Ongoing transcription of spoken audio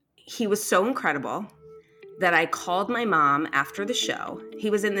he was so incredible that I called my mom after the show.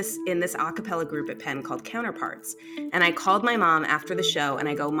 He was in this a cappella group at Penn called Counterparts. And I called my mom after the show and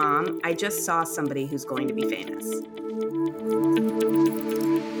I go, Mom, I just saw somebody who's going to be famous.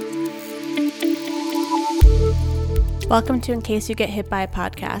 Welcome to In Case You Get Hit by a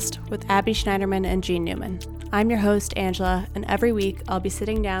Podcast with Abby Schneiderman and Jean Newman. I'm your host, Angela, and every week I'll be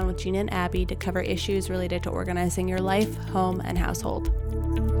sitting down with Jean and Abby to cover issues related to organizing your life, home, and household.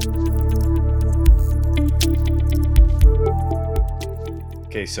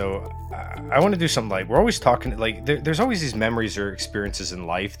 Okay, so I want to do something like, we're always talking, like, there's always these memories or experiences in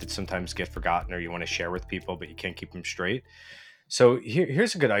life that sometimes get forgotten or you want to share with people, but you can't keep them straight. So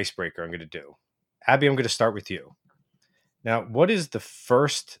here's a good icebreaker I'm going to do. Abby, I'm going to start with you. Now, what is the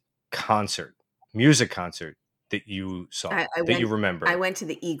first music concert that you saw, you remember? I went to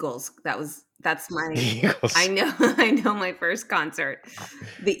the Eagles. That's my, Eagles. I know my first concert,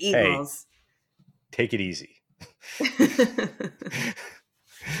 the Eagles. Hey, take it easy.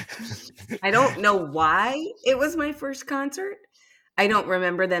 I don't know why it was my first concert. I don't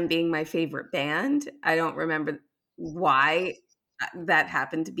remember them being my favorite band. I don't remember why that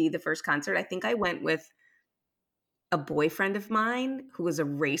happened to be the first concert. I think I went with a boyfriend of mine who was a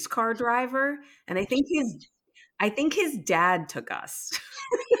race car driver, and I think his dad took us.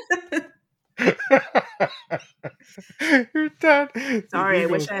 Your dad. Sorry, I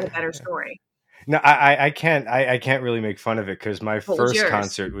wish I had a better story. No, I can't really make fun of it because my first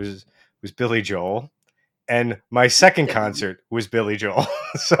concert was Billy Joel, and my second concert was Billy Joel.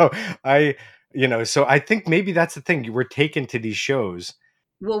 So I think maybe that's the thing. You were taken to these shows.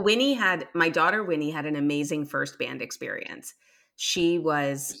 Well, my daughter Winnie had an amazing first band experience. She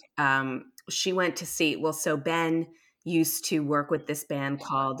went to see, so Ben used to work with this band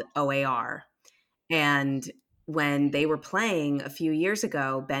called OAR. And when they were playing a few years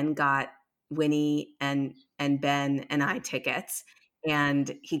ago, Ben got Winnie and Ben and I tickets,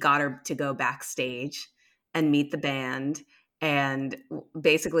 and he got her to go backstage and meet the band and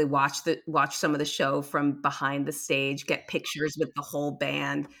basically watch some of the show from behind the stage, get pictures with the whole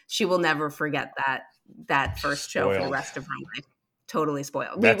band. She will never forget that first show for the rest of her life. Totally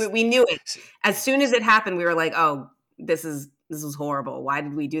spoiled. We knew it. As soon as it happened, we were like, oh, this is horrible. Why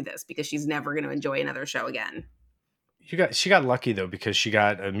did we do this? Because she's never going to enjoy another show again. She got lucky though, because she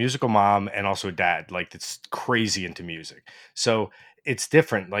got a musical mom and also a dad that's crazy into music. So it's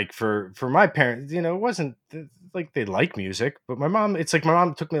different. Like for my parents, it wasn't like they like music, but my mom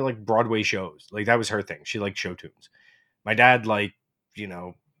took me to like Broadway shows. Like that was her thing. She liked show tunes. My dad, like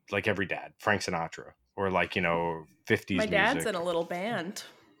every dad, Frank Sinatra or 50s My dad's music. in a little band.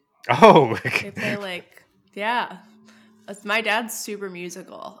 Oh, they play yeah. My dad's super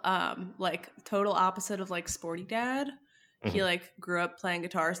musical. Total opposite of sporty dad. Mm-hmm. He grew up playing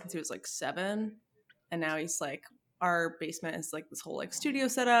guitar since he was 7, and now he's our basement is this whole studio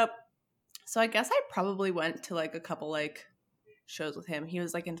setup. So I guess I probably went to a couple shows with him. He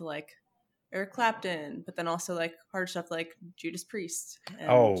was into Eric Clapton, but then also hard stuff like Judas Priest.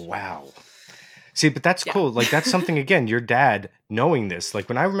 Oh wow. See, but that's cool. That's something, again, your dad knowing this.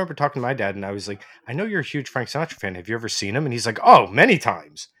 When I remember talking to my dad and I was like, I know you're a huge Frank Sinatra fan. Have you ever seen him? And he's like, oh, many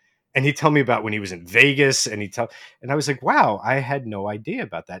times. And he'd tell me about when he was in Vegas and I was like, wow, I had no idea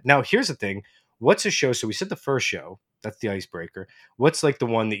about that. Now, here's the thing. What's a show? So we said the first show, that's the icebreaker. What's the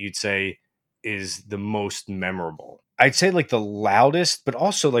one that you'd say is the most memorable? I'd say the loudest, but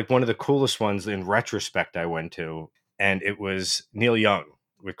also one of the coolest ones in retrospect I went to. And it was Neil Young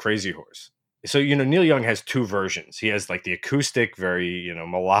with Crazy Horse. So, Neil Young has two versions. He has the acoustic, very,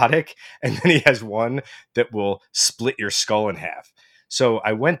 melodic, and then he has one that will split your skull in half. So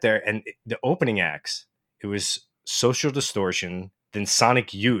I went there, and the opening acts, it was Social Distortion, then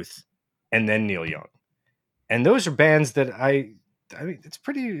Sonic Youth, and then Neil Young. And those are bands that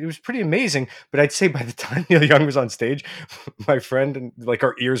it was pretty amazing. But I'd say by the time Neil Young was on stage, my friend and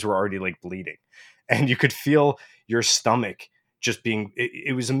our ears were already bleeding, and you could feel your stomach just being,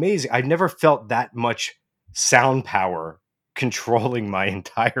 it was amazing. I've never felt that much sound power controlling my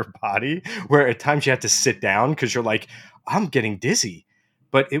entire body, where at times you had to sit down because you're I'm getting dizzy.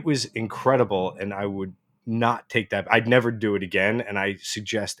 But it was incredible, and I would not take that. I'd never do it again, and I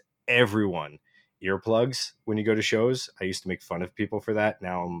suggest everyone earplugs when you go to shows. I used to make fun of people for that.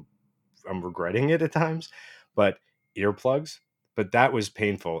 Now I'm regretting it at times, but earplugs. But that was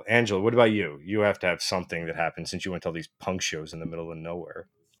painful. Angela, what about you? You have to have something that happened since you went to all these punk shows in the middle of nowhere.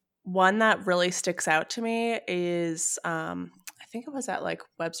 One that really sticks out to me is, I think it was at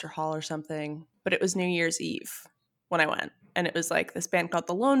Webster Hall or something, but it was New Year's Eve when I went. and it was like this band called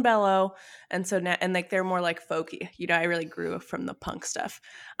the Lone Bellow. And so now, and like they're more like folky. You know, I really grew up from the punk stuff.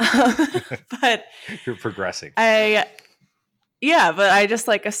 But You're progressing. but I just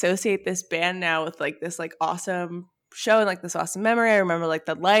like associate this band now with like this like awesome show and like this awesome memory. I remember like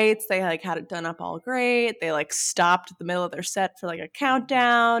the lights, they like had it done up all great. They like stopped at the middle of their set for like a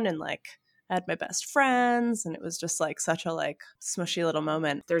countdown, and like I had my best friends, and it was just like such a like smushy little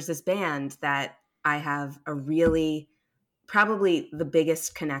moment. There's this band that I have a really, probably the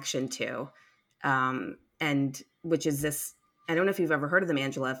biggest connection to, and which is this. I don't know if you've ever heard of them,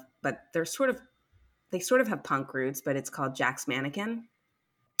 Angela, but they sort of have punk roots, but it's called Jack's Mannequin,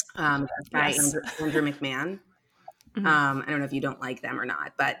 by Yes. Andrew McMahon. Mhm. I don't know if you don't like them or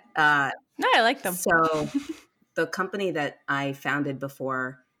not, but No, I like them. so the company that I founded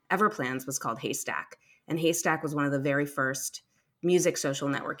before Everplans was called Haystack. And Haystack was one of the very first music social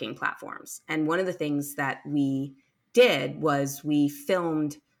networking platforms. And one of the things that we did was we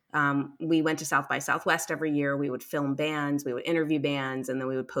filmed, we went to South by Southwest every year. We would film bands, we would interview bands, and then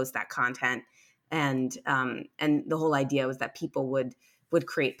we would post that content. And the whole idea was that people would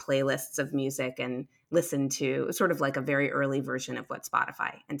create playlists of music and listen to sort of like a very early version of what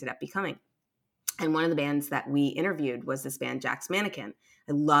Spotify ended up becoming. And one of the bands that we interviewed was this band, Jack's Mannequin.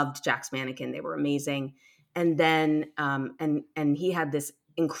 I loved Jack's Mannequin. They were amazing. And then, and he had this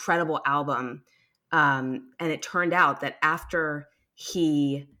incredible album. And it turned out that after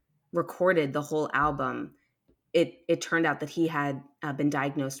he recorded the whole album, it turned out that he had been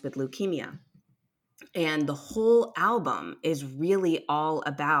diagnosed with leukemia. And the whole album is really all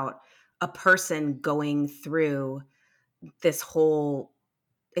about a person going through this whole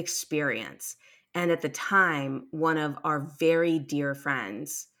experience. And at the time, one of our very dear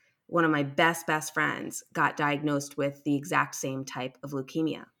friends, one of my best friends, got diagnosed with the exact same type of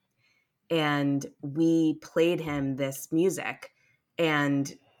leukemia. And we played him this music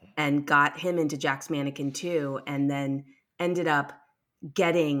and got him into Jack's Mannequin too, and then ended up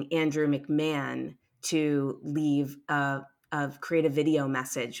getting Andrew McMahon to leave a creative video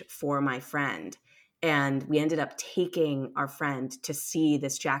message for my friend. And we ended up taking our friend to see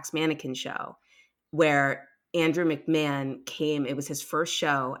this Jack's Mannequin show where Andrew McMahon came. It was his first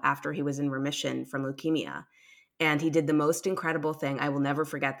show after he was in remission from leukemia. And he did the most incredible thing. I will never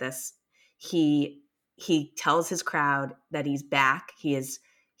forget this. He tells his crowd that he's back. He's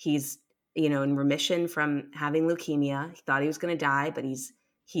in remission from having leukemia. He thought he was going to die, but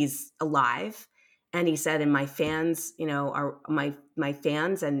he's alive. And he said, and my fans, are my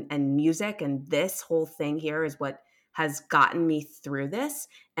fans and music and this whole thing here is what has gotten me through this.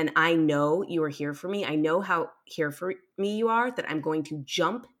 And I know you are here for me. I know how here for me you are, that I'm going to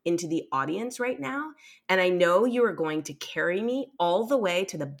jump into the audience right now. And I know you are going to carry me all the way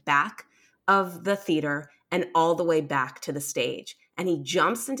to the back of the theater and all the way back to the stage. And he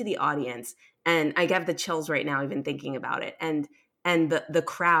jumps into the audience, and I get the chills right now even thinking about it. And the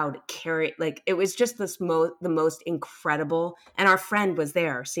crowd carried, like, it was just the most incredible. And our friend was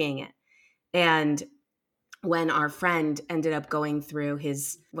there seeing it. And when our friend ended up going through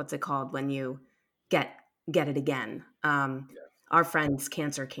his, what's it called when you get it again, our friend's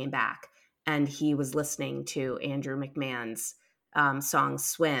cancer came back, and he was listening to Andrew McMahon's song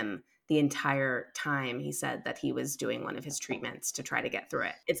Swim the entire time. He said that he was doing one of his treatments to try to get through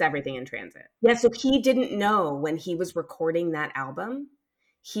it. It's Everything in Transit. Yeah, so he didn't know when he was recording that album,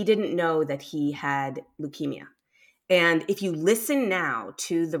 he didn't know that he had leukemia. And if you listen now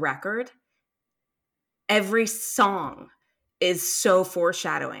to the record, every song is so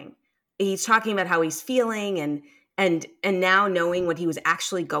foreshadowing. He's talking about how he's feeling, and now knowing what he was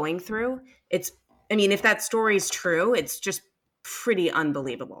actually going through. If that story is true, it's just pretty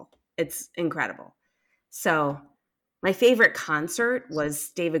unbelievable. It's incredible. So my favorite concert was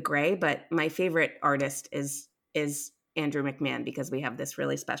David Gray, but my favorite artist is Andrew McMahon, because we have this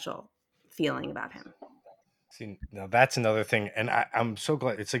really special feeling about him. See, now that's another thing. And I'm so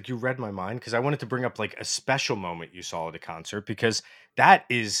glad. It's like you read my mind, because I wanted to bring up like a special moment you saw at a concert, because that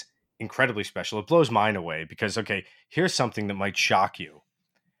is incredibly special. It blows mine away because, okay, here's something that might shock you.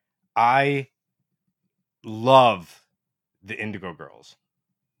 I love the Indigo Girls.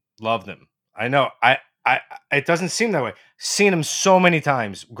 Love them. I know. It doesn't seem that way. Seen them so many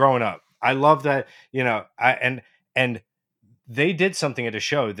times growing up. I love that, and they did something at a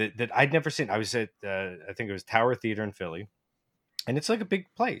show that I'd never seen. I was at, I think it was Tower Theater in Philly, and it's like a big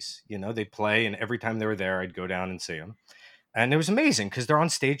place. They play, and every time they were there, I'd go down and see them, and it was amazing because they're on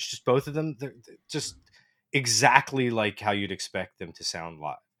stage, just both of them. They're just exactly like how you'd expect them to sound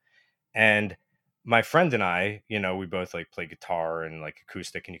live. And my friend and I, we both like play guitar and like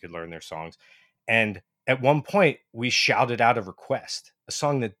acoustic, and you could learn their songs. And at one point we shouted out a request, a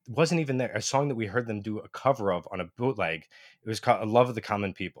song that wasn't even there, a song that we heard them do a cover of on a bootleg. It was called "Love of the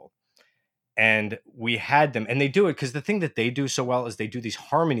Common People." And we had them, and they do it because the thing that they do so well is they do these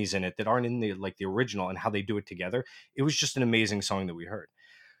harmonies in it that aren't in the like the original, and how they do it together. It was just an amazing song that we heard.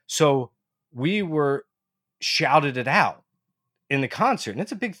 So we were shouted it out in the concert, and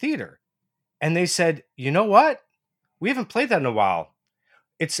it's a big theater. And they said, you know what? We haven't played that in a while.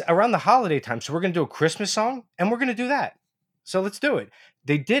 It's around the holiday time, so we're going to do a Christmas song, and we're going to do that. So let's do it.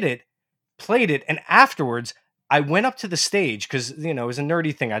 They did it, played it, and afterwards, I went up to the stage because, you know, it was a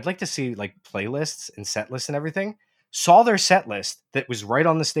nerdy thing. I'd like to see like playlists and set lists and everything. Saw their set list that was right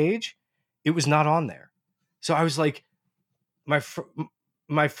on the stage. It was not on there. So I was like, my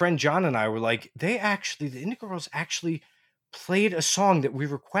friend John and I were like, the Indigo Girls actually played a song that we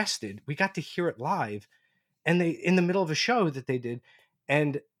requested. We got to hear it live, and they in the middle of a show that they did.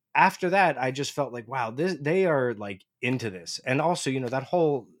 And after that, I just felt like, wow, they are like into this. And also, you know, that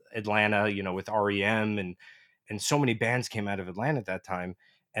whole Atlanta, you know, with REM and so many bands came out of Atlanta at that time.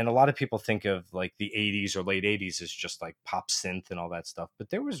 And a lot of people think of like the 80s or late 80s as just like pop synth and all that stuff. But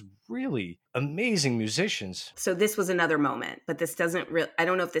there was really amazing musicians. So this was another moment, but this doesn't really, I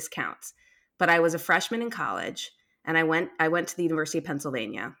don't know if this counts, but I was a freshman in college, and I went to the University of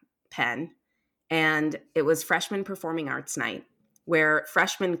Pennsylvania, Penn, and it was freshman performing arts night, where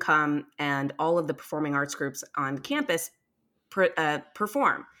freshmen come and all of the performing arts groups on campus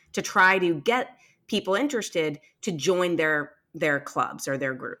perform to try to get people interested to join their clubs or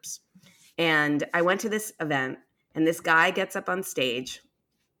their groups. And I went to this event, and this guy gets up on stage,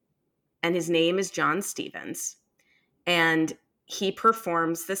 and his name is John Stevens, and he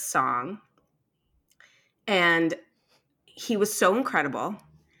performs this song, and he was so incredible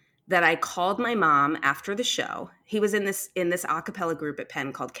that I called my mom after the show. He was in this a cappella group at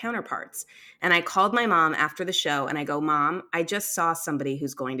Penn called Counterparts. And I called my mom after the show, and I go, Mom, I just saw somebody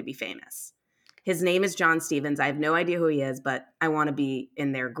who's going to be famous. His name is John Stevens. I have no idea who he is, but I want to be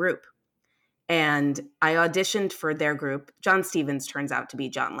in their group. And I auditioned for their group. John Stevens turns out to be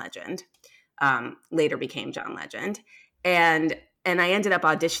John Legend, later became John Legend. And I ended up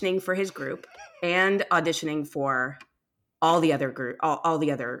auditioning for his group and auditioning for all the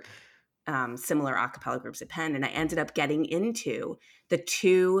other similar a cappella groups at Penn. And I ended up getting into the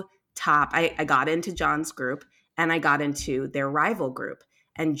two top, I got into John's group, and I got into their rival group.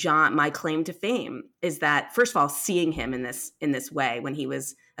 And John, my claim to fame is that, first of all, seeing him in this way when he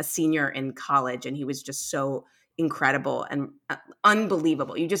was a senior in college, and he was just so incredible and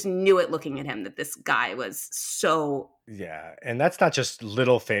unbelievable. You just knew it looking at him that this guy was so. Yeah. And that's not just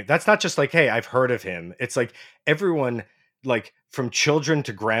little fame. That's not just like, hey, I've heard of him. It's like everyone, like from children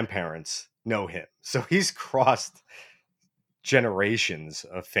to grandparents, know him. So he's crossed generations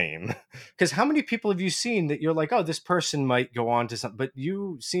of fame. Because how many people have you seen that you're like, oh, this person might go on to something, but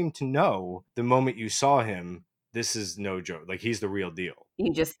you seem to know the moment you saw him, this is no joke. Like, he's the real deal.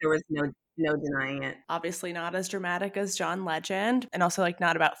 There was no denying it. Obviously not as dramatic as John Legend, and also like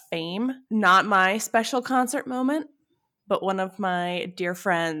not about fame. Not my special concert moment, but one of my dear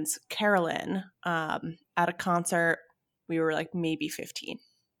friends, Carolyn, at a concert, we were like maybe 15,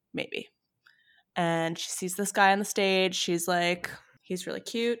 maybe. And she sees this guy on the stage. She's like, he's really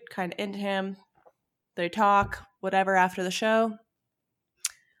cute, kind of into him. They talk, whatever, after the show.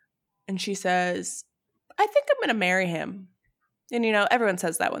 And she says, I think I'm going to marry him. And, you know, everyone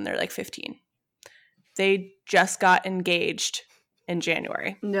says that when they're like 15. They just got engaged in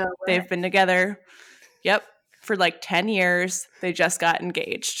January. No way. They've been together, for like 10 years. They just got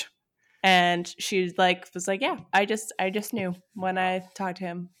engaged. And she was like, yeah, I just knew when I talked to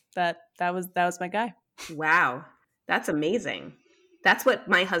him that was my guy. Wow. That's amazing. That's what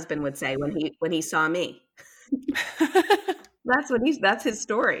my husband would say when he saw me. That's his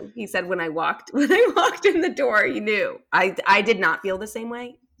story. He said when I walked in the door, he knew. I did not feel the same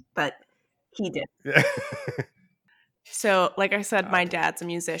way, but he did. Yeah. So, like I said, my dad's a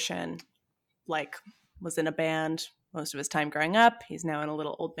musician, like was in a band most of his time growing up. He's now in a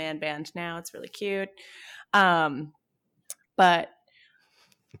little old man band now. It's really cute. But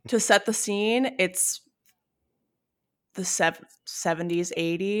to set the scene, it's the 70s,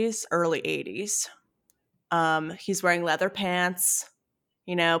 80s, early 80s. He's wearing leather pants,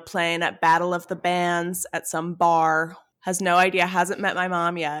 you know, playing at Battle of the Bands at some bar. Has no idea, hasn't met my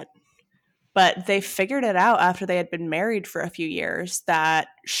mom yet. But they figured it out after they had been married for a few years that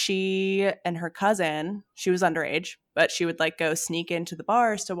she and her cousin, she was underage, but she would like go sneak into the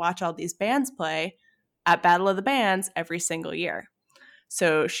bars to watch all these bands play at Battle of the Bands every single year.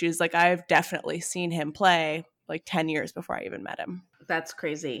 So she's like, I've definitely seen him play like 10 years before I even met him. That's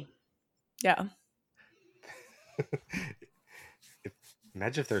crazy. Yeah.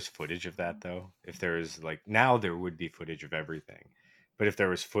 Imagine if there's footage of that though. If there's like now there would be footage of everything, but if there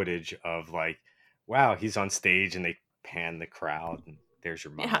was footage of like, wow, he's on stage and they pan the crowd and there's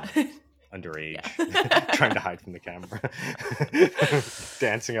your Yeah. mom, Yeah. underage, trying to hide from the camera,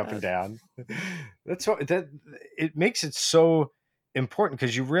 dancing up and down. That's what that it makes it so important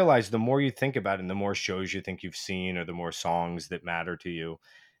because you realize the more you think about it and the more shows you think you've seen or the more songs that matter to you,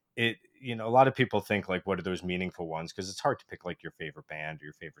 it a lot of people think like what are those meaningful ones because it's hard to pick like your favorite band or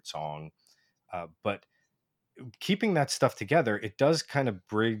your favorite song, but keeping that stuff together, it does kind of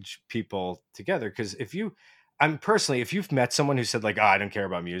bridge people together. Because I'm personally, if you've met someone who said like, oh, I don't care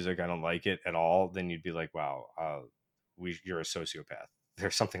about music, I don't like it at all, then you'd be like, wow, you're a sociopath.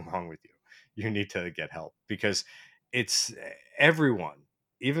 There's something wrong with you. You need to get help because it's everyone,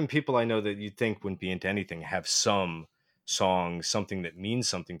 even people I know that you think wouldn't be into anything, have some song, something that means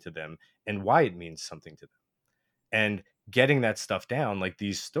something to them and why it means something to them. And getting that stuff down, like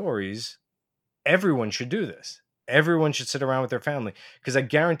these stories, everyone should do this. Everyone should sit around with their family because I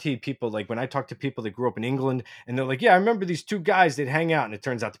guarantee people, like when I talk to people that grew up in England and they're like, yeah, I remember these two guys, they'd hang out and it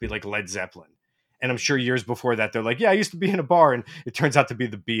turns out to be like Led Zeppelin. And I'm sure years before that, they're like, yeah, I used to be in a bar and it turns out to be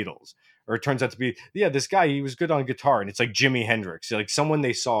the Beatles. Or it turns out to be, yeah, this guy, he was good on guitar. And it's like Jimi Hendrix, like someone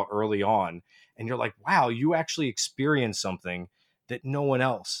they saw early on. And you're like, wow, you actually experienced something that no one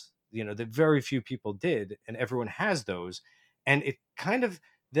else, that very few people did. And everyone has those. And it kind of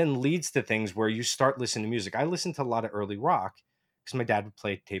then leads to things where you start listening to music. I listened to a lot of early rock because my dad would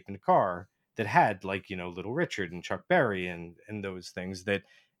play tape in the car that had like, Little Richard and Chuck Berry and those things that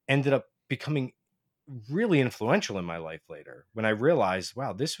ended up becoming really influential in my life later when I realized,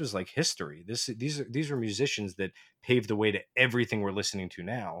 wow, this was like history. These were musicians that paved the way to everything we're listening to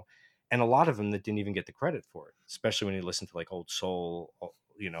now. And a lot of them that didn't even get the credit for it, especially when you listen to like old soul,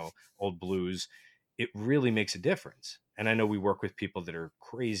 old blues. It really makes a difference. And I know we work with people that are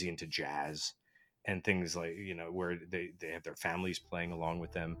crazy into jazz and things like, where they have their families playing along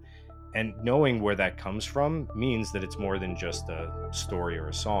with them. And knowing where that comes from means that it's more than just a story or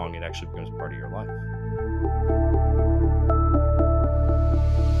a song. It actually becomes part of your life.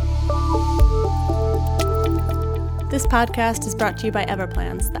 This podcast is brought to you by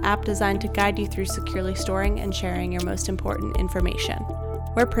Everplans, the app designed to guide you through securely storing and sharing your most important information.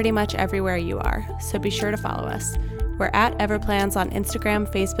 We're pretty much everywhere you are, so be sure to follow us. We're at Everplans on Instagram,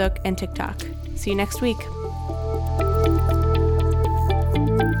 Facebook, and TikTok. See you next week.